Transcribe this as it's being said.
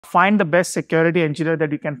Find the best security engineer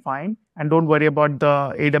that you can find and don't worry about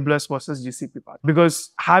the AWS versus GCP part.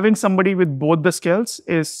 Because having somebody with both the skills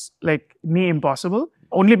is like near impossible.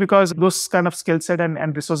 Only because those kind of skill set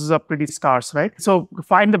and resources are pretty scarce, right? So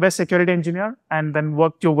find the best security engineer and then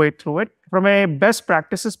work your way through it. From a best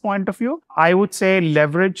practices point of view, I would say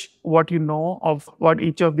leverage what you know of what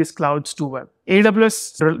each of these clouds do well.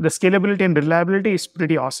 AWS, the scalability and reliability is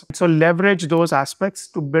pretty awesome. So leverage those aspects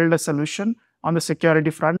to build a solution on the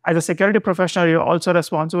security front. As a security professional, you're also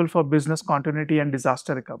responsible for business continuity and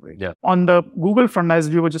disaster recovery. Yeah. On the Google front,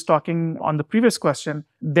 as we were just talking on the previous question,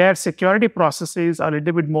 their security processes are a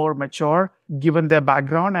little bit more mature given their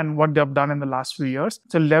background and what they've done in the last few years.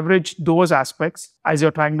 So leverage those aspects as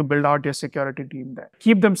you're trying to build out your security team there.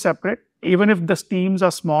 Keep them separate. Even if the teams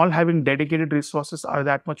are small, having dedicated resources are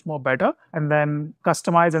that much more better. And then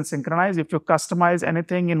customize and synchronize. If you customize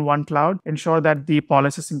anything in one cloud, ensure that the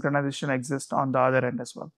policy synchronization exists on the other end as well.